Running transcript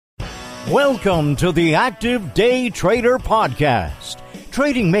Welcome to the Active Day Trader Podcast.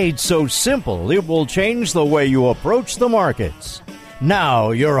 Trading made so simple it will change the way you approach the markets.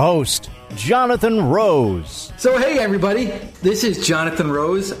 Now, your host, Jonathan Rose. So, hey, everybody. This is Jonathan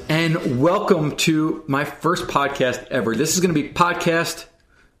Rose, and welcome to my first podcast ever. This is going to be podcast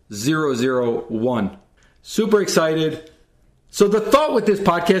 001. Super excited. So, the thought with this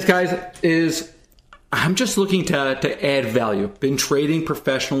podcast, guys, is I'm just looking to add value. Been trading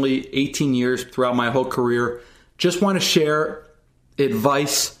professionally 18 years throughout my whole career. Just want to share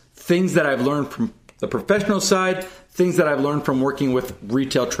advice, things that I've learned from the professional side, things that I've learned from working with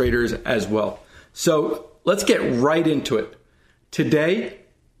retail traders as well. So let's get right into it. Today,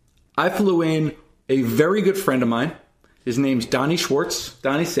 I flew in a very good friend of mine. His name's Donnie Schwartz.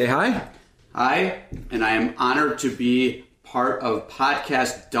 Donnie, say hi. Hi, and I am honored to be part of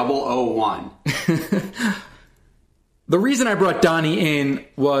podcast 001. The reason I brought Donnie in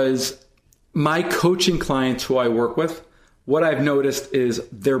was my coaching clients who I work with. What I've noticed is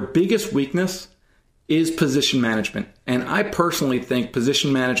their biggest weakness is position management. And I personally think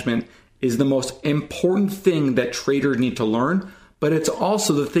position management is the most important thing that traders need to learn, but it's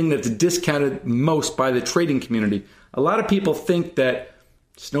also the thing that's discounted most by the trading community. A lot of people think that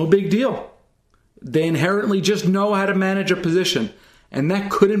it's no big deal. They inherently just know how to manage a position. And that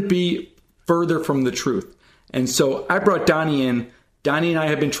couldn't be further from the truth. And so I brought Donnie in. Donnie and I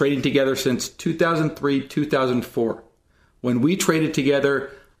have been trading together since 2003, 2004. When we traded together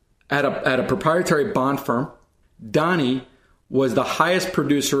at a proprietary bond firm, Donnie was the highest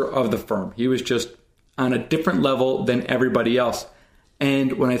producer of the firm. He was just on a different level than everybody else.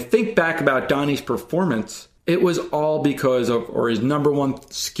 And when I think back about Donnie's performance, it was all because of, or his number one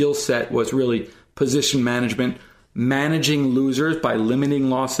skill set was really position management, managing losers by limiting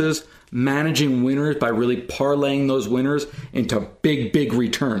losses, managing winners by really parlaying those winners into big, big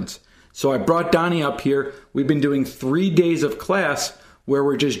returns. So I brought Donnie up here. We've been doing 3 days of class where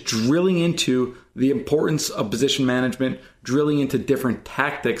we're just drilling into the importance of position management, drilling into different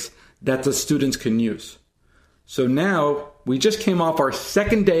tactics that the students can use. So now we just came off our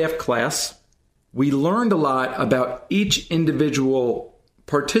second day of class. We learned a lot about each individual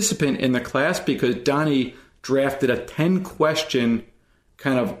participant in the class because Donnie drafted a 10-question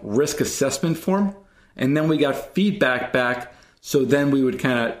kind of risk assessment form. And then we got feedback back. So then we would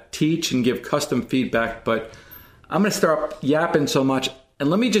kind of teach and give custom feedback. But I'm going to start yapping so much. And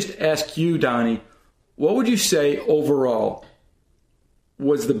let me just ask you, Donnie, what would you say overall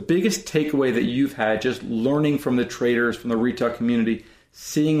was the biggest takeaway that you've had just learning from the traders, from the retail community,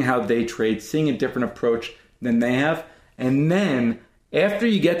 seeing how they trade, seeing a different approach than they have? And then after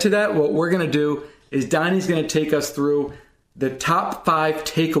you get to that, what we're going to do is Donnie's going to take us through the top 5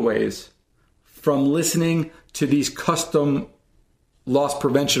 takeaways from listening to these custom loss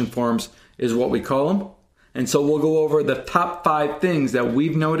prevention forms is what we call them. And so we'll go over the top 5 things that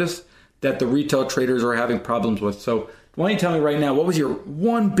we've noticed that the retail traders are having problems with. So why don't you tell me right now, what was your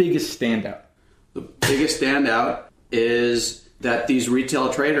one biggest standout? The biggest standout is that these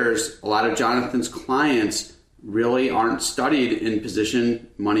retail traders, a lot of Jonathan's clients, really aren't studied in position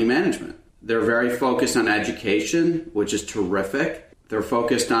money management. They're very focused on education, which is terrific. They're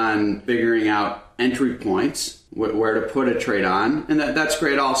focused on figuring out entry points, where to put a trade on, and that's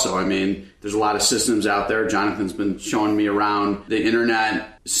great also. I mean, there's a lot of systems out there. Jonathan's been showing me around the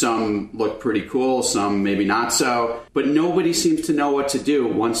internet. Some look pretty cool, some maybe not so, but nobody seems to know what to do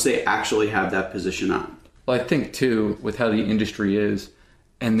once they actually have that position on. Well, I think too, with how the industry is,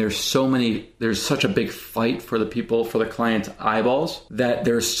 and there's such a big fight for the people, for the client's eyeballs, that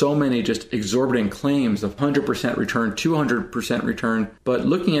there's so many just exorbitant claims of 100% return, 200% return. But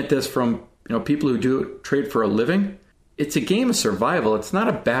looking at this from people who do trade for a living, it's a game of survival. It's not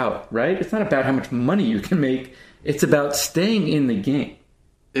about, right? It's not about how much money you can make. It's about staying in the game.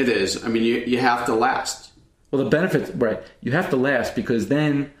 It is. I mean, you have to last. Well, the benefits, right? You have to last because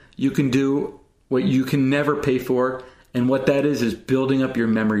then you can do what you can never pay for. And what that is building up your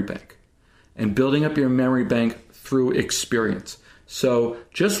memory bank. And building up your memory bank through experience. So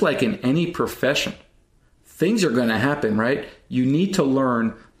just like in any profession, things are going to happen, right? You need to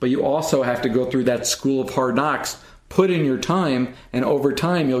learn, but you also have to go through that school of hard knocks, put in your time, and over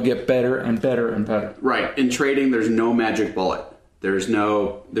time you'll get better and better and better. Right. In trading, there's no magic bullet. There's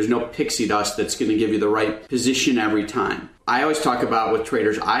no pixie dust that's going to give you the right position every time. I always talk about with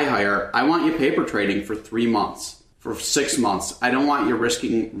traders I hire, I want you paper trading for 3 months. For 6 months. I don't want you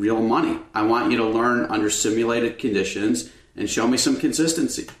risking real money. I want you to learn under simulated conditions and show me some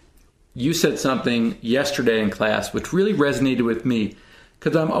consistency. You said something yesterday in class which really resonated with me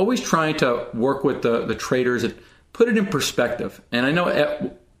because I'm always trying to work with the traders and put it in perspective. And I know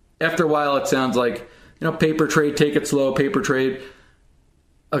after a while it sounds like, paper trade, take it slow, paper trade.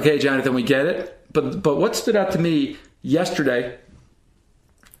 Okay, Jonathan, we get it. But what stood out to me yesterday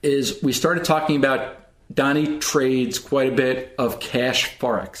is we started talking about Donnie trades quite a bit of cash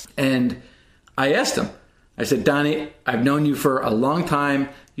Forex. And I asked him, I said, Donnie, I've known you for a long time.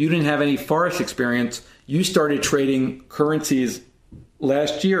 You didn't have any Forex experience. You started trading currencies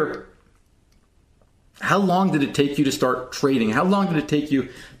last year. How long did it take you to start trading? How long did it take you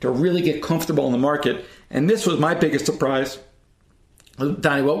to really get comfortable in the market? And this was my biggest surprise.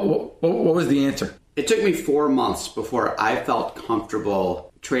 Donnie, what was the answer? It took me 4 months before I felt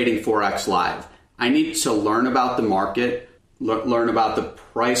comfortable trading Forex live. I needed to learn about the market, learn about the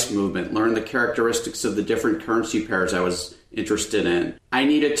price movement, learn the characteristics of the different currency pairs I was interested in. I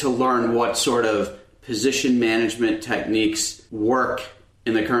needed to learn what sort of position management techniques work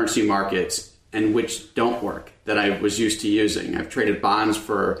in the currency markets and which don't work that I was used to using. I've traded bonds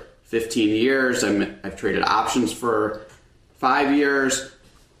for 15 years. I've traded options for 5 years.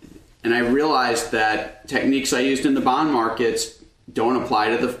 And I realized that techniques I used in the bond markets don't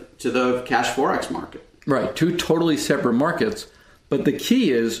apply to the cash Forex market. Right, two totally separate markets. But the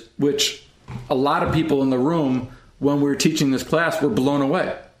key is, which a lot of people in the room, when we were teaching this class, were blown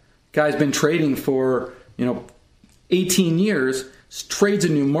away. Guy's been trading for 18 years, trades a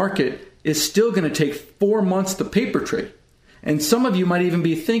new market, is still going to take 4 months to paper trade. And some of you might even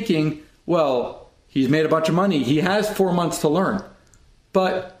be thinking, well, he's made a bunch of money. He has 4 months to learn.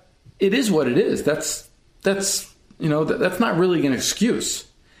 But it is what it is. That's not really an excuse.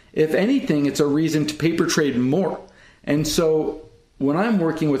 If anything, it's a reason to paper trade more. And so when I'm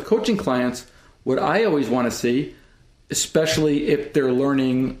working with coaching clients, what I always want to see, especially if they're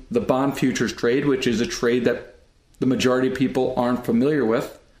learning the bond futures trade, which is a trade that the majority of people aren't familiar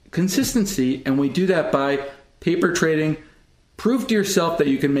with, consistency. And we do that by paper trading. Prove to yourself that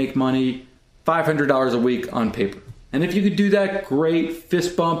you can make money $500 a week on paper. And if you could do that, great,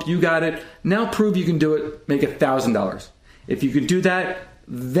 fist bump, you got it. Now prove you can do it, make $1,000. If you can do that,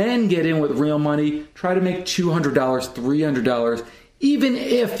 then get in with real money. Try to make $200, $300, even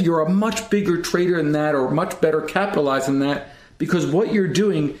if you're a much bigger trader than that or much better capitalized than that, because what you're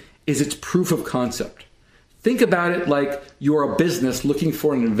doing is it's proof of concept. Think about it like you're a business looking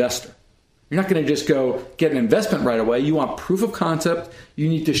for an investor. You're not going to just go get an investment right away. You want proof of concept. You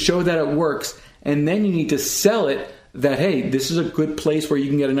need to show that it works, and then you need to sell it that, hey, this is a good place where you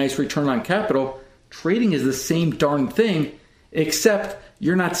can get a nice return on capital. Trading is the same darn thing, except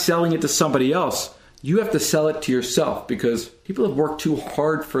you're not selling it to somebody else. You have to sell it to yourself because people have worked too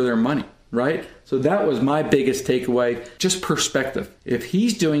hard for their money, right? So that was my biggest takeaway, just perspective. If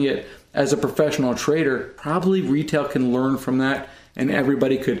he's doing it as a professional trader, probably retail can learn from that, and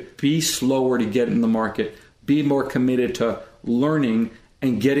everybody could be slower to get in the market, be more committed to learning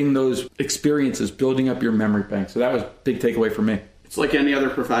and getting those experiences, building up your memory bank. So that was a big takeaway for me. It's like any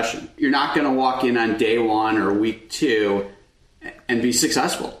other profession. You're not going to walk in on day one or week two and be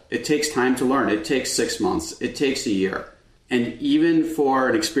successful. It takes time to learn. It takes 6 months. It takes a year. And even for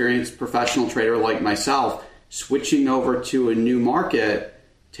an experienced professional trader like myself, switching over to a new market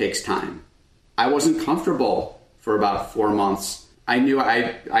takes time. I wasn't comfortable for about 4 months. I knew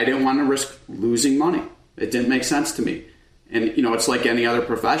I didn't want to risk losing money. It didn't make sense to me. And it's like any other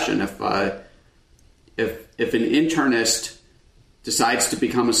profession. If an internist decides to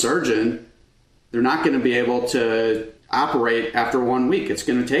become a surgeon, they're not going to be able to operate after 1 week. It's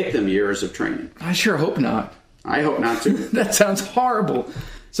going to take them years of training. I sure hope not. I hope not too. That sounds horrible.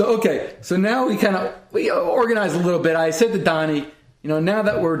 So now we organize a little bit. I said to Donnie, now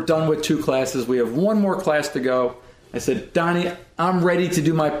that we're done with 2 classes, we have 1 more class to go. I said, Donnie, I'm ready to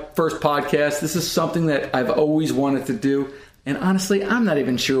do my first podcast. This is something that I've always wanted to do. And honestly, I'm not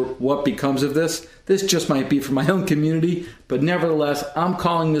even sure what becomes of this. This just might be for my own community. But nevertheless, I'm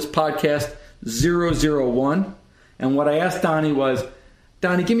calling this podcast 001. And what I asked Donnie was,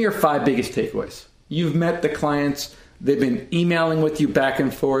 Donnie, give me your 5 biggest takeaways. You've met the clients. They've been emailing with you back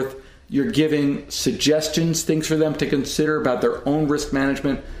and forth. You're giving suggestions, things for them to consider about their own risk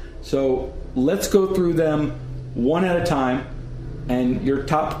management. So let's go through them one at a time and your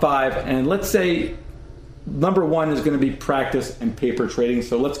top 5. And let's say number 1 is going to be practice and paper trading.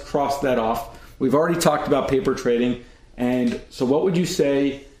 So let's cross that off. We've already talked about paper trading. And so what would you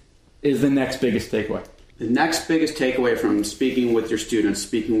say is the next biggest takeaway? The next biggest takeaway from speaking with your students,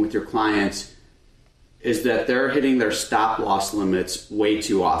 speaking with your clients, is that they're hitting their stop loss limits way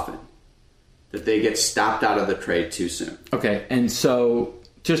too often. That they get stopped out of the trade too soon. Okay, and so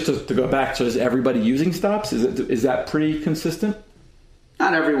just to go back, so is everybody using stops? Is that pretty consistent?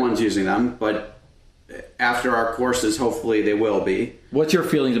 Not everyone's using them, but after our courses, hopefully they will be. What's your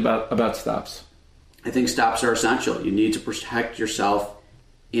feelings about stops? I think stops are essential. You need to protect yourself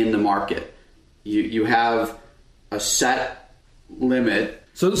in the market. You have a set limit.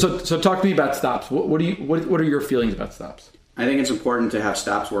 So talk to me about stops. What are your feelings about stops? I think it's important to have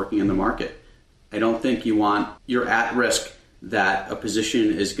stops working in the market. I don't think you're at risk that a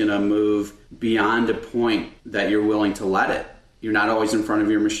position is going to move beyond a point that you're willing to let it. You're not always in front of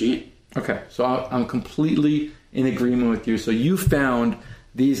your machine. Okay, so I'm completely in agreement with you. So you found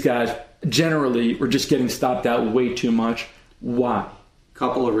these guys generally were just getting stopped out way too much. Why?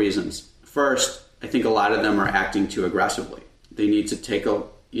 Couple of reasons. First, I think a lot of them are acting too aggressively. They need to take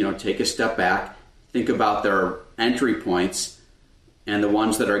a step back, think about their entry points, and the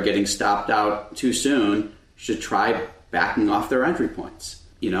ones that are getting stopped out too soon should try backing off their entry points.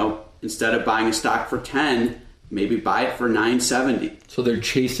 Instead of buying a stock for 10, maybe buy it for 9.70. So they're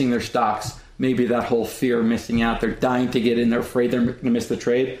chasing their stocks. Maybe that whole fear of missing out. They're dying to get in. They're afraid they're going to miss the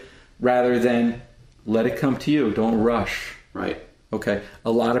trade, rather than let it come to you. Don't rush. Right. Okay.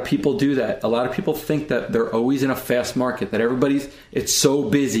 A lot of people do that. A lot of people think that they're always in a fast market, that it's so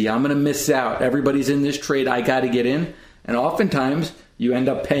busy. I'm going to miss out. Everybody's in this trade. I got to get in. And oftentimes you end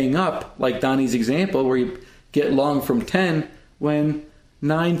up paying up, like Donnie's example, where you get long from 10 when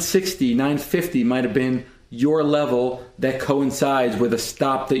 960, 950 might have been your level that coincides with a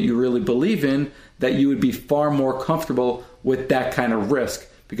stop that you really believe in, that you would be far more comfortable with that kind of risk.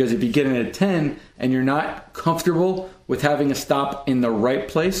 Because if you get in at 10 and you're not comfortable with having a stop in the right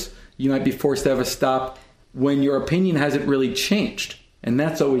place, you might be forced to have a stop when your opinion hasn't really changed. And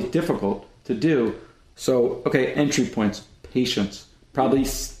that's always difficult to do. So, okay, entry points, patience, probably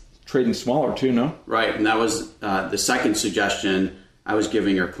trading smaller too, no? Right, and that was the second suggestion I was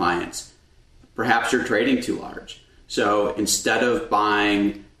giving your clients. Perhaps you're trading too large. So instead of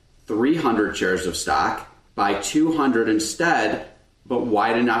buying 300 shares of stock, buy 200 instead, but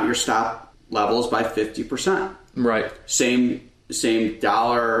widen out your stop levels by 50%. Right. Same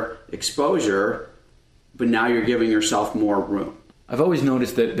dollar exposure, but now you're giving yourself more room. I've always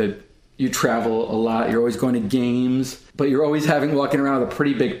noticed that you travel a lot. You're always going to games, but you're always walking around with a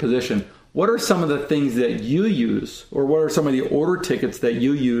pretty big position. What are some of the things that you use, or what are some of the order tickets that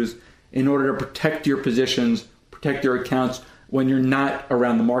you use in order to protect your positions, protect your accounts when you're not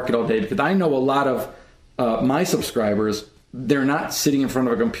around the market all day? Because I know a lot of my subscribers, they're not sitting in front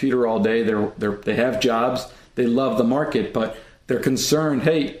of a computer all day. They have jobs. They love the market, but they're concerned,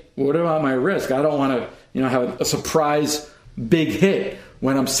 hey, what about my risk? I don't want to have a surprise big hit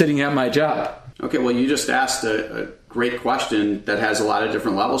when I'm sitting at my job. Okay, well, you just asked a great question that has a lot of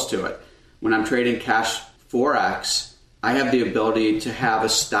different levels to it. When I'm trading cash Forex, I have the ability to have a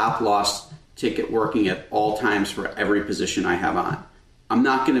stop loss ticket working at all times for every position I have on. I'm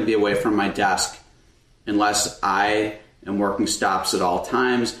not going to be away from my desk unless I am working stops at all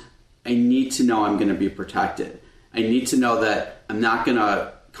times. I need to know I'm going to be protected. I need to know that I'm not going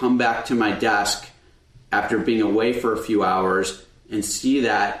to come back to my desk after being away for a few hours and see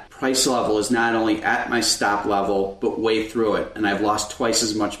that price level is not only at my stop level, but way through it. And I've lost twice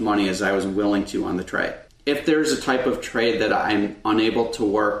as much money as I was willing to on the trade. If there's a type of trade that I'm unable to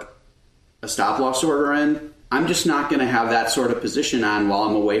work a stop loss order in, I'm just not going to have that sort of position on while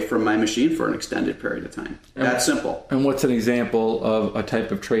I'm away from my machine for an extended period of time. That's simple. And what's an example of a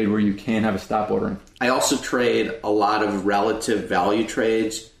type of trade where you can have a stop order in? I also trade a lot of relative value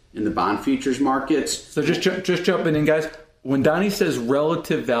trades in the bond futures markets. So just jumping in, guys. When Donnie says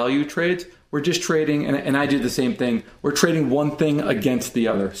relative value trades, we're just trading, and I do the same thing. We're trading one thing against the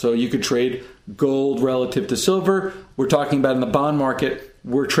other. So you could trade gold relative to silver. We're talking about in the bond market,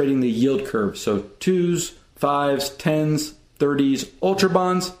 we're trading the yield curve. So 2s, 5s, 10s, 30s, ultra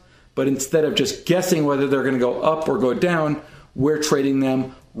bonds. But instead of just guessing whether they're going to go up or go down, we're trading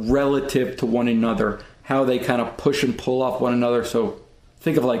them relative to one another, how they kind of push and pull off one another. So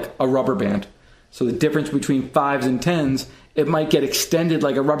think of like a rubber band. So the difference between 5s and 10s, it might get extended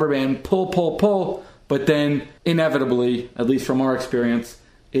like a rubber band, pull, but then inevitably, at least from our experience,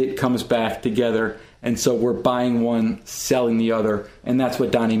 it comes back together. And so we're buying one, selling the other. And that's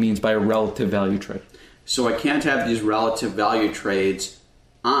what Donnie means by a relative value trade. So I can't have these relative value trades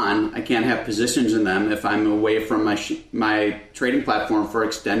on. I can't have positions in them if I'm away from my trading platform for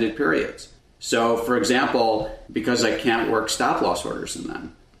extended periods. So, for example, because I can't work stop loss orders in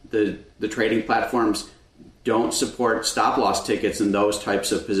them, the trading platforms don't support stop loss tickets in those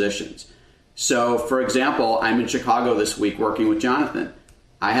types of positions. So, for example, I'm in Chicago this week working with Jonathan.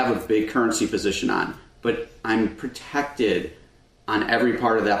 I have a big currency position on, but I'm protected on every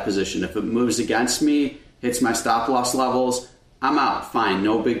part of that position. If it moves against me, hits my stop loss levels, I'm out. Fine,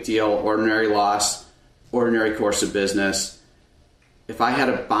 no big deal, ordinary loss. ordinary course of business. If I had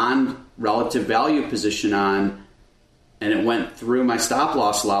a bond relative value position on and it went through my stop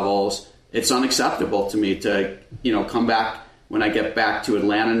loss levels, it's unacceptable to me to, come back when I get back to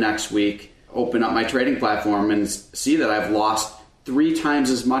Atlanta next week, open up my trading platform and see that I've lost 3 times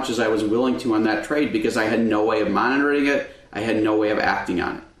as much as I was willing to on that trade because I had no way of monitoring it. I had no way of acting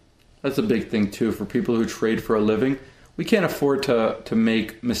on it. That's a big thing too for people who trade for a living. We can't afford to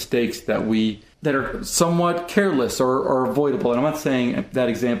make mistakes that are somewhat careless or avoidable. And I'm not saying that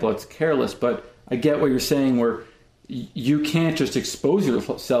example it's careless, but I get what you're saying where you can't just expose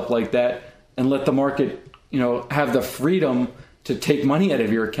yourself like that and let the market, have the freedom to take money out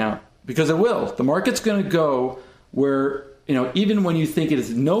of your account, because it will. The market's going to go where, even when you think it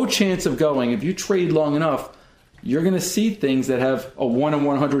has no chance of going, if you trade long enough, you're going to see things that have a 1 in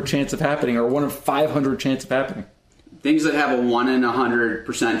 100 chance of happening or 1 in 500 chance of happening. Things that have a 1 in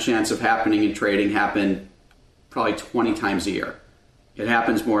 100% chance of happening in trading happen probably 20 times a year. It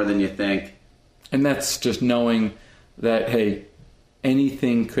happens more than you think. And that's just knowing that, hey,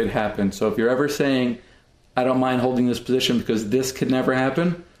 anything could happen. So if you're ever saying, I don't mind holding this position because this could never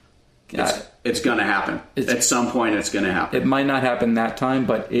happen, it's going to happen. At some point, it's going to happen. It might not happen that time,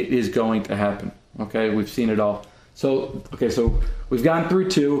 but it is going to happen. Okay, we've seen it all. So we've gone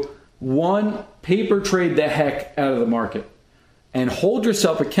through 2. 1, paper trade the heck out of the market. And hold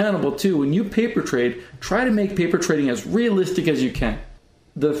yourself accountable too. When you paper trade, try to make paper trading as realistic as you can.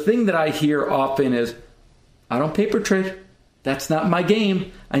 The thing that I hear often is, I don't paper trade. That's not my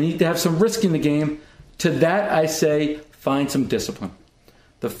game. I need to have some risk in the game. To that I say, find some discipline.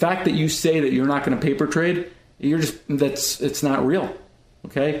 The fact that you say that you're not going to paper trade, it's not real.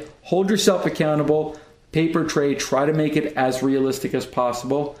 Okay? Hold yourself accountable. Paper trade. Try to make it as realistic as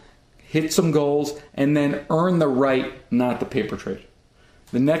possible. Hit some goals, and then earn the right not to paper trade.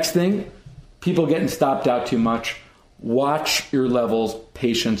 The next thing, people getting stopped out too much. Watch your levels,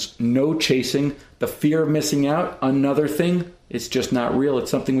 patience, no chasing. The fear of missing out, another thing, it's just not real. It's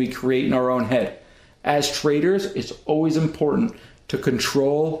something we create in our own head. As traders, it's always important to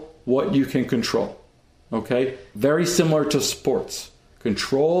control what you can control. Okay? Very similar to sports.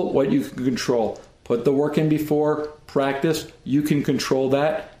 Control what you can control. Put the work in before, practice. You can control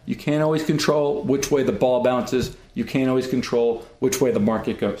that. You can't always control which way the ball bounces. You can't always control which way the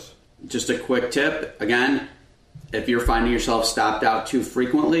market goes. Just a quick tip. Again, if you're finding yourself stopped out too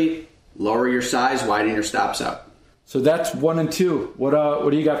frequently, lower your size, widen your stops out. So that's 1 and 2.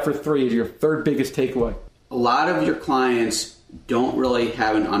 What do you got for 3 as your third biggest takeaway? A lot of your clients don't really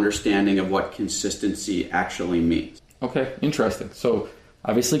have an understanding of what consistency actually means. Okay, interesting. So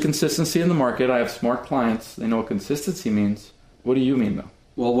obviously consistency in the market. I have smart clients. They know what consistency means. What do you mean though?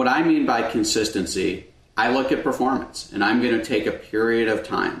 Well, what I mean by consistency, I look at performance, and I'm going to take a period of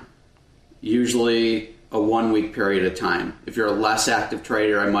time, usually a 1-week period of time. If you're a less active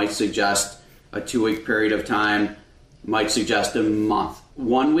trader, I might suggest a 2-week period of time, might suggest a month.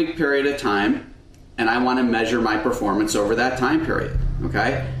 1 week period of time, and I want to measure my performance over that time period,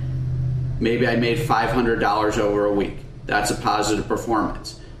 okay? Maybe I made $500 over a week. That's a positive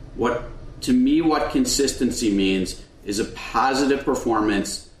performance. To me, what consistency means is a positive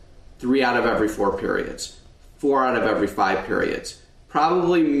performance 3 out of every 4 periods, 4 out of every 5 periods,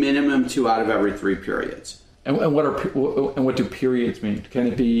 probably minimum 2 out of every 3 periods. And what do periods mean? Can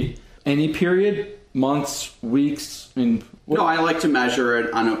it be any period, months, weeks? No, I like to measure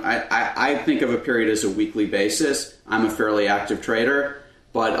it on I think of a period as a weekly basis. I'm a fairly active trader,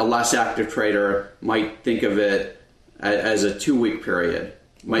 but a less active trader might think of it as a 2-week period.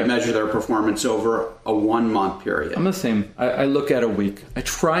 Might measure their performance over a 1-month period. I'm the same. I look at a week. I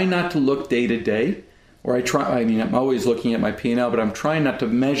try not to look day to day, I'm always looking at my P&L, but I'm trying not to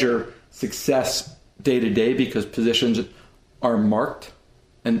measure success day to day because positions are marked,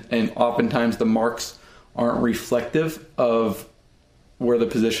 and oftentimes the marks aren't reflective of where the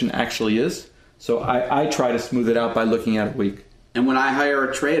position actually is. So I try to smooth it out by looking at a week. And when I hire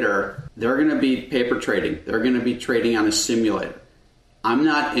a trader, they're going to be paper trading. They're going to be trading on a simulator. I'm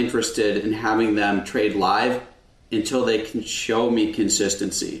not interested in having them trade live until they can show me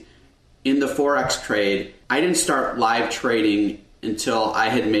consistency. In the Forex trade, I didn't start live trading until I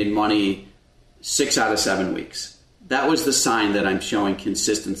had made money 6 out of 7 weeks. That was the sign that I'm showing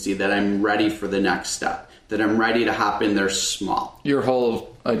consistency, that I'm ready for the next step, that I'm ready to hop in there small. Your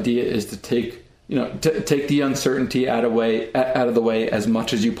whole idea is to take the uncertainty out of the way as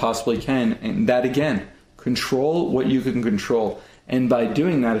much as you possibly can. And that, again, control what you can control. And by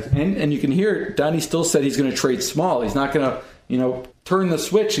doing that, and you can hear Donnie still said he's going to trade small. He's not going to, turn the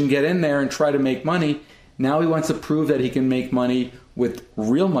switch and get in there and try to make money. Now he wants to prove that he can make money with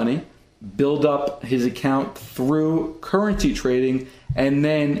real money build up his account through currency trading, and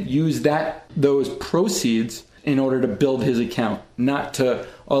then use those proceeds in order to build his account, not to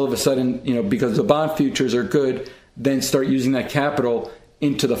all of a sudden, because the bond futures are good, then start using that capital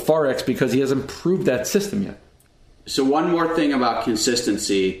into the Forex because he hasn't proved that system yet. So one more thing about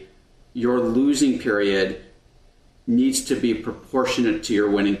consistency, your losing period needs to be proportionate to your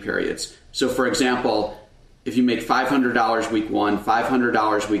winning periods. So for example, if you make $500 week 1,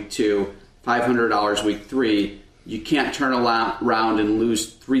 $500 week 2, $500 week 3, you can't turn around and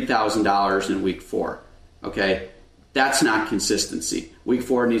lose $3,000 in week 4. Okay? That's not consistency. Week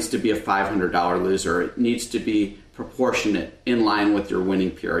 4 needs to be a $500 loser. It needs to be proportionate in line with your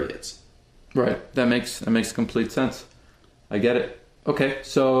winning periods. Right. That makes complete sense. I get it. Okay.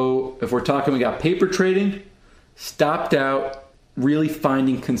 So if we're talking, we got paper trading, stopped out, really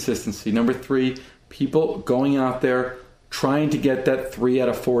finding consistency. Number 3, people going out there trying to get that 3 out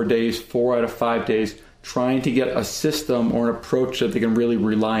of 4 days, 4 out of 5 days, trying to get a system or an approach that they can really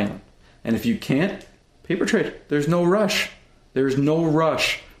rely on. And if you can't, paper trade. There's no rush. There's no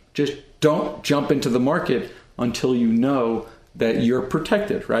rush. Just don't jump into the market until you know that you're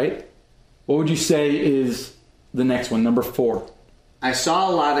protected, right? What would you say is the next one, number 4? I saw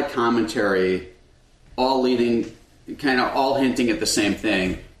a lot of commentary all hinting at the same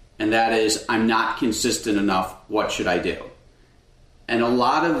thing, and that is, I'm not consistent enough. What should I do? And a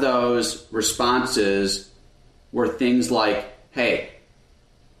lot of those responses were things like, hey,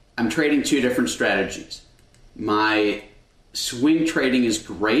 I'm trading 2 different strategies. My swing trading is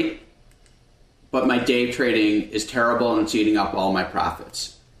great, but my day trading is terrible and it's eating up all my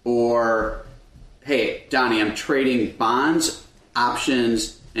profits. Or, hey, Donnie, I'm trading bonds,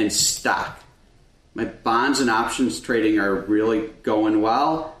 options, and stock. My bonds and options trading are really going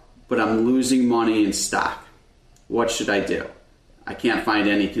well, but I'm losing money in stock. What should I do? I can't find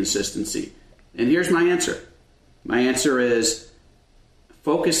any consistency. And here's my answer. My answer is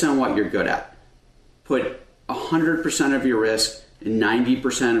focus on what you're good at. Put 100% of your risk and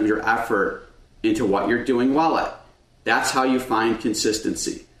 90% of your effort into what you're doing well at. That's how you find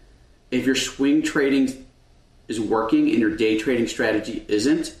consistency. If your swing trading is working and your day trading strategy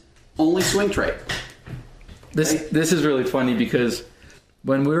isn't, only swing trade. This is really funny because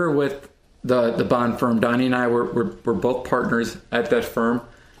when we were with the bond firm, Donnie and I were both partners at that firm.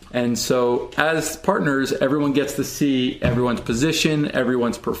 And so as partners, everyone gets to see everyone's position,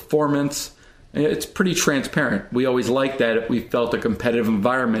 everyone's performance. It's pretty transparent. We always liked that. We felt a competitive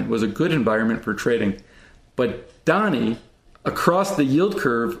environment was a good environment for trading. But Donnie, across the yield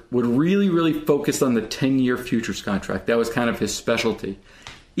curve, would really, really focus on the 10-year futures contract. That was kind of his specialty.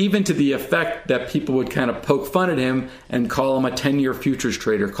 Even to the effect that people would kind of poke fun at him and call him a 10-year futures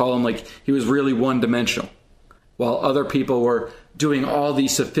trader, call him like he was really one-dimensional. While other people were doing all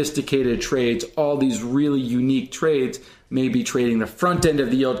these sophisticated trades, all these really unique trades, maybe trading the front end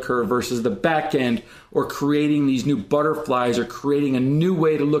of the yield curve versus the back end, or creating these new butterflies, or creating a new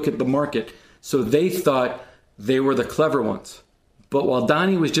way to look at the market. So they thought they were the clever ones. But while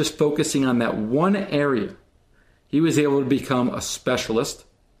Donnie was just focusing on that one area, he was able to become a specialist,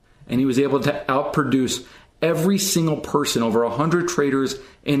 and he was able to outproduce every single person, over 100 traders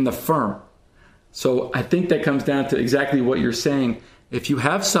in the firm. So I think that comes down to exactly what you're saying. If you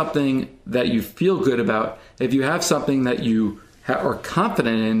have something that you feel good about, if you have something that you are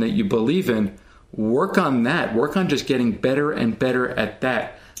confident in, that you believe in, work on that. Work on just getting better and better at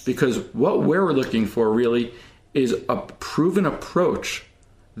that. Because what we're looking for really is a proven approach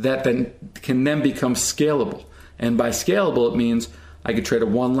that then can then become scalable. And by scalable, it means I could trade a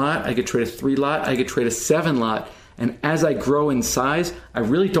 1 lot, I could trade a 3 lot, I could trade a 7 lot. And as I grow in size, I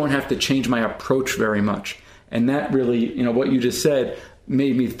really don't have to change my approach very much. And that really, what you just said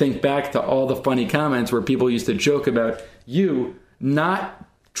made me think back to all the funny comments where people used to joke about you not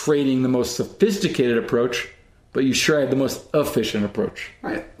trading the most sophisticated approach, but you sure had the most efficient approach.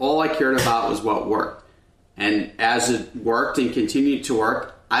 Right. All I cared about was what worked. And as it worked and continued to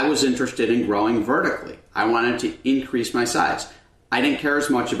work, I was interested in growing vertically. I wanted to increase my size. I didn't care as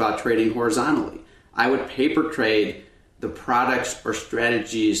much about trading horizontally. I would paper trade the products or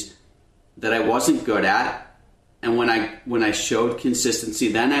strategies that I wasn't good at. And when I showed consistency,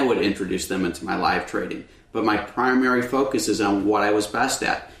 then I would introduce them into my live trading. But my primary focus is on what I was best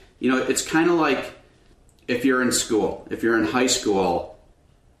at. It's kind of like if you're in school, if you're in high school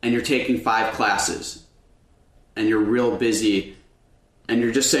and you're taking 5 classes and you're real busy and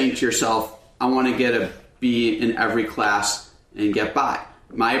you're just saying to yourself, I want to get a B in every class and get by.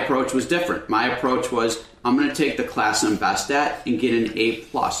 My approach was different. My approach was, I'm going to take the class I'm best at and get an A+.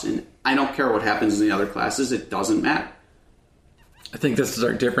 And I don't care what happens in the other classes. It doesn't matter. I think this is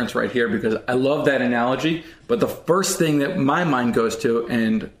our difference right here, because I love that analogy, but the first thing that my mind goes to,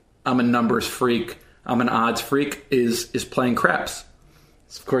 and I'm a numbers freak, I'm an odds freak, is playing craps.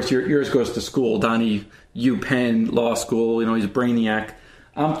 Of course, yours goes to school. Donnie, UPenn, law school, he's a brainiac.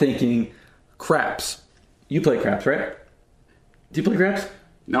 I'm thinking craps. You play craps, right? Do you play craps?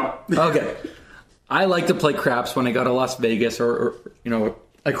 No. Okay. I like to play craps when I go to Las Vegas or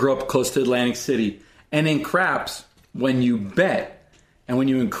I grew up close to Atlantic City. And in craps, when you bet and when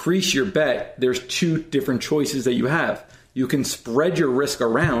you increase your bet, there's two different choices that you have. You can spread your risk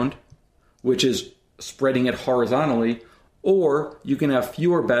around, which is spreading it horizontally, or you can have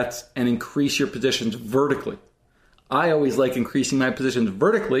fewer bets and increase your positions vertically. I always like increasing my positions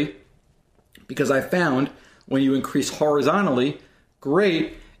vertically because I found when you increase horizontally,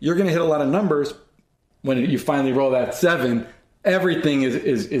 great, you're going to hit a lot of numbers. When you finally roll that 7, everything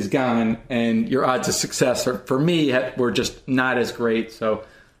is gone, and your odds of success for me were just not as great. So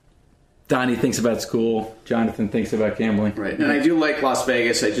Donnie thinks about school, Jonathan thinks about gambling. Right, and I do like Las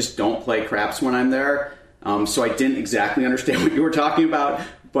Vegas. I just don't play craps when I'm there. So I didn't exactly understand what you were talking about.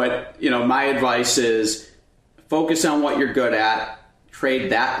 But, my advice is focus on what you're good at.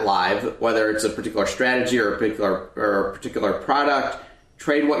 Trade that live, whether it's a particular strategy or a particular product.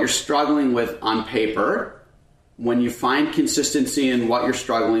 Trade what you're struggling with on paper. When you find consistency in what you're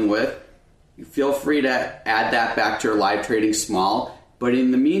struggling with, you feel free to add that back to your live trading small. But in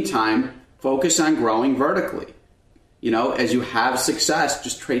the meantime, focus on growing vertically. As you have success,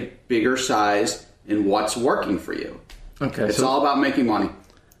 just trade bigger size in what's working for you. Okay, it's all about making money.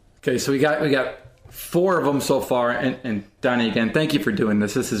 Okay, so we got 4 of them so far, and Donnie, again, thank you for doing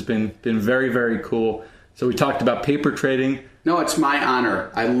this. This has been very, very cool. So we talked about paper trading. No, it's my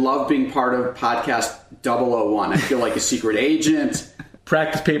honor. I love being part of podcast 001. I feel like a secret agent.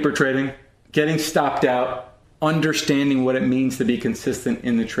 Practice paper trading, getting stopped out, understanding what it means to be consistent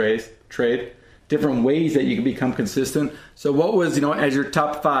in the trade, different ways that you can become consistent. So what was, as your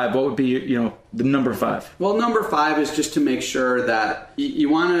top 5, what would be, the number 5? Well, number 5 is just to make sure that you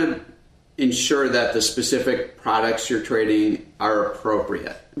want to ensure that the specific products you're trading are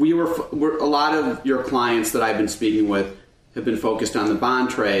appropriate. We're a lot of your clients that I've been speaking with have been focused on the bond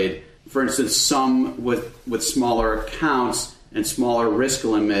trade. For instance, some with smaller accounts and smaller risk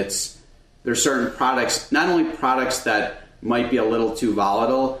limits. There's certain products, not only products that might be a little too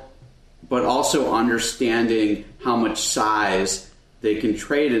volatile, but also understanding how much size they can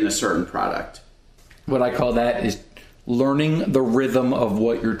trade in a certain product. What I call that is learning the rhythm of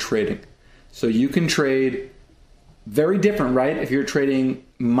what you're trading. So you can trade very different, right? If you're trading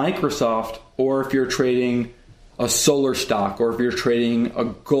Microsoft, or if you're trading a solar stock, or if you're trading a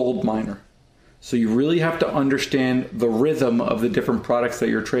gold miner. So you really have to understand the rhythm of the different products that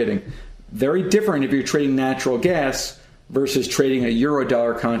you're trading. Very different if you're trading natural gas versus trading a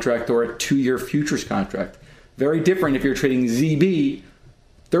Eurodollar contract or a 2-year futures contract. Very different if you're trading ZB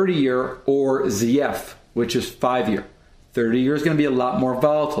 30-year or ZF, which is 5-year. 30-year is going to be a lot more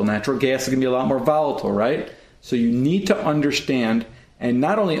volatile. Natural gas is going to be a lot more volatile, right? So you need to understand, and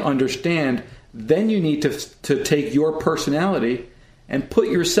not only understand, then you need to take your personality and put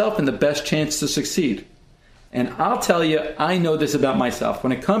yourself in the best chance to succeed. And I'll tell you, I know this about myself.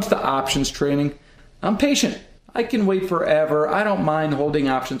 When it comes to options trading, I'm patient. I can wait forever. I don't mind holding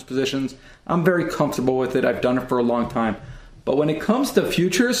options positions. I'm very comfortable with it. I've done it for a long time. But when it comes to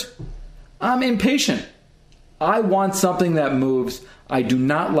futures, I'm impatient. I want something that moves. I do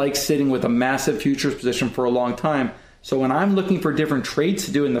not like sitting with a massive futures position for a long time. So when I'm looking for different trades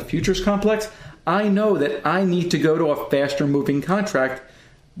to do in the futures complex, I know that I need to go to a faster moving contract.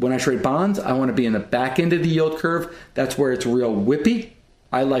 When I trade bonds, I want to be in the back end of the yield curve. That's where it's real whippy.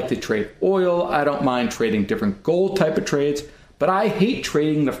 I like to trade oil. I don't mind trading different gold type of trades, but I hate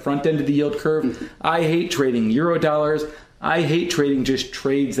trading the front end of the yield curve. I hate trading Eurodollars. I hate trading just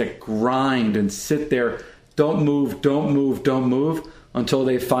trades that grind and sit there. Don't move until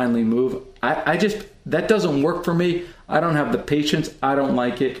they finally move. That doesn't work for me. I don't have the patience. I don't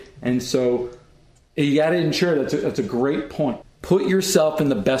like it. And so you got to ensure that's a great point. Put yourself in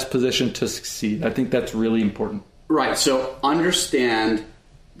the best position to succeed. I think that's really important. Right. So understand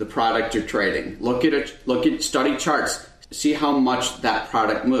the product you're trading. Look at study charts. See how much that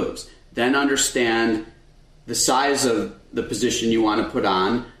product moves. Then understand the size of the position you want to put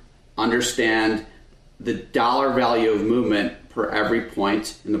on. Understand the dollar value of movement per every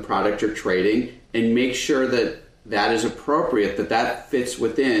point in the product you're trading, and make sure that is appropriate, that fits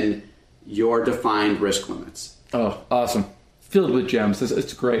within your defined risk limits. Oh, awesome. Filled with gems.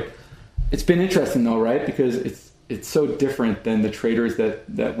 It's great. It's been interesting though, right? Because it's so different than the traders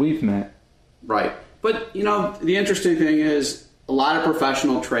that we've met. Right. But, the interesting thing is a lot of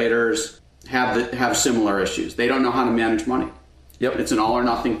professional traders have similar issues. They don't know how to manage money. Yep. It's an all or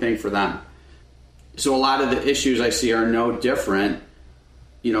nothing thing for them. So a lot of the issues I see are no different,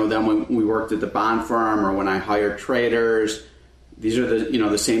 than when we worked at the bond firm or when I hired traders. These are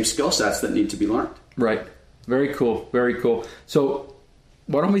the same skill sets that need to be learned. Right. Very cool. Very cool. So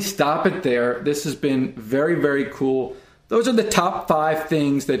why don't we stop it there? This has been very, very cool. Those are the top 5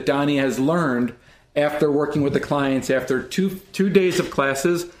 things that Donnie has learned after working with the clients, after two days of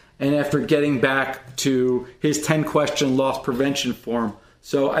classes, and after getting back to his 10-question loss prevention form.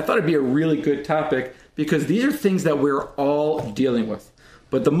 So I thought it'd be a really good topic because these are things that we're all dealing with.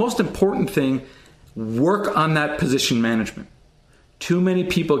 But the most important thing, work on that position management. Too many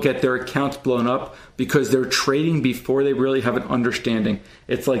people get their accounts blown up because they're trading before they really have an understanding.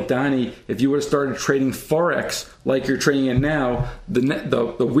 It's like, Donnie, if you would have started trading Forex like you're trading it now,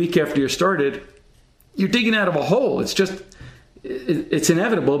 the week after you started, you're digging out of a hole. It's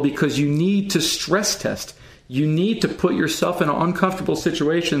inevitable because you need to stress test. You need to put yourself in uncomfortable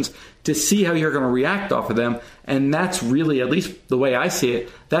situations to see how you're going to react off of them. And that's really, at least the way I see it,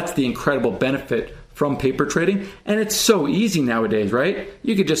 that's the incredible benefit from paper trading. And it's so easy nowadays, right?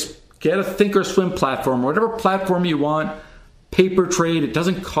 You could just get a Thinkorswim platform, whatever platform you want, paper trade. It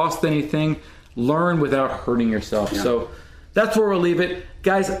doesn't cost anything. Learn without hurting yourself. Yeah. So that's where we'll leave it.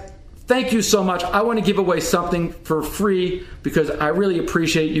 Guys, thank you so much. I want to give away something for free because I really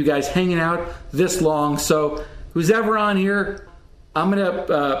appreciate you guys hanging out this long. So who's ever on here, I'm going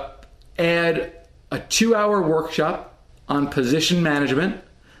to add a 2-hour workshop on position management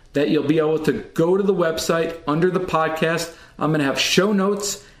that you'll be able to go to the website under the podcast. I'm going to have show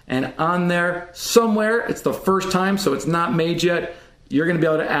notes, and on there somewhere, it's the first time, so it's not made yet, you're going to be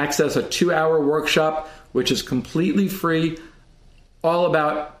able to access a 2-hour workshop, which is completely free, all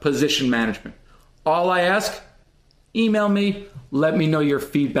about position management. All I ask, email me, let me know your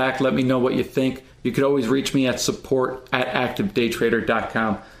feedback, let me know what you think. You could always reach me at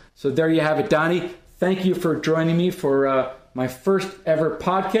support@activedaytrader.com. So there you have it, Donnie. Thank you for joining me for my first ever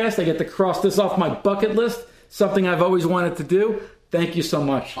podcast. I get to cross this off my bucket list, something I've always wanted to do. Thank you so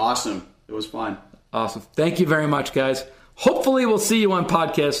much. Awesome. It was fun. Awesome. Thank you very much, guys. Hopefully we'll see you on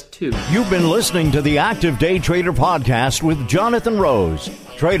podcast 2. You've been listening to the Active Day Trader Podcast with Jonathan Rose.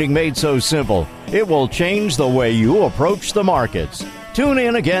 Trading made so simple, it will change the way you approach the markets. Tune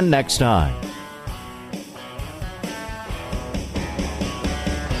in again next time.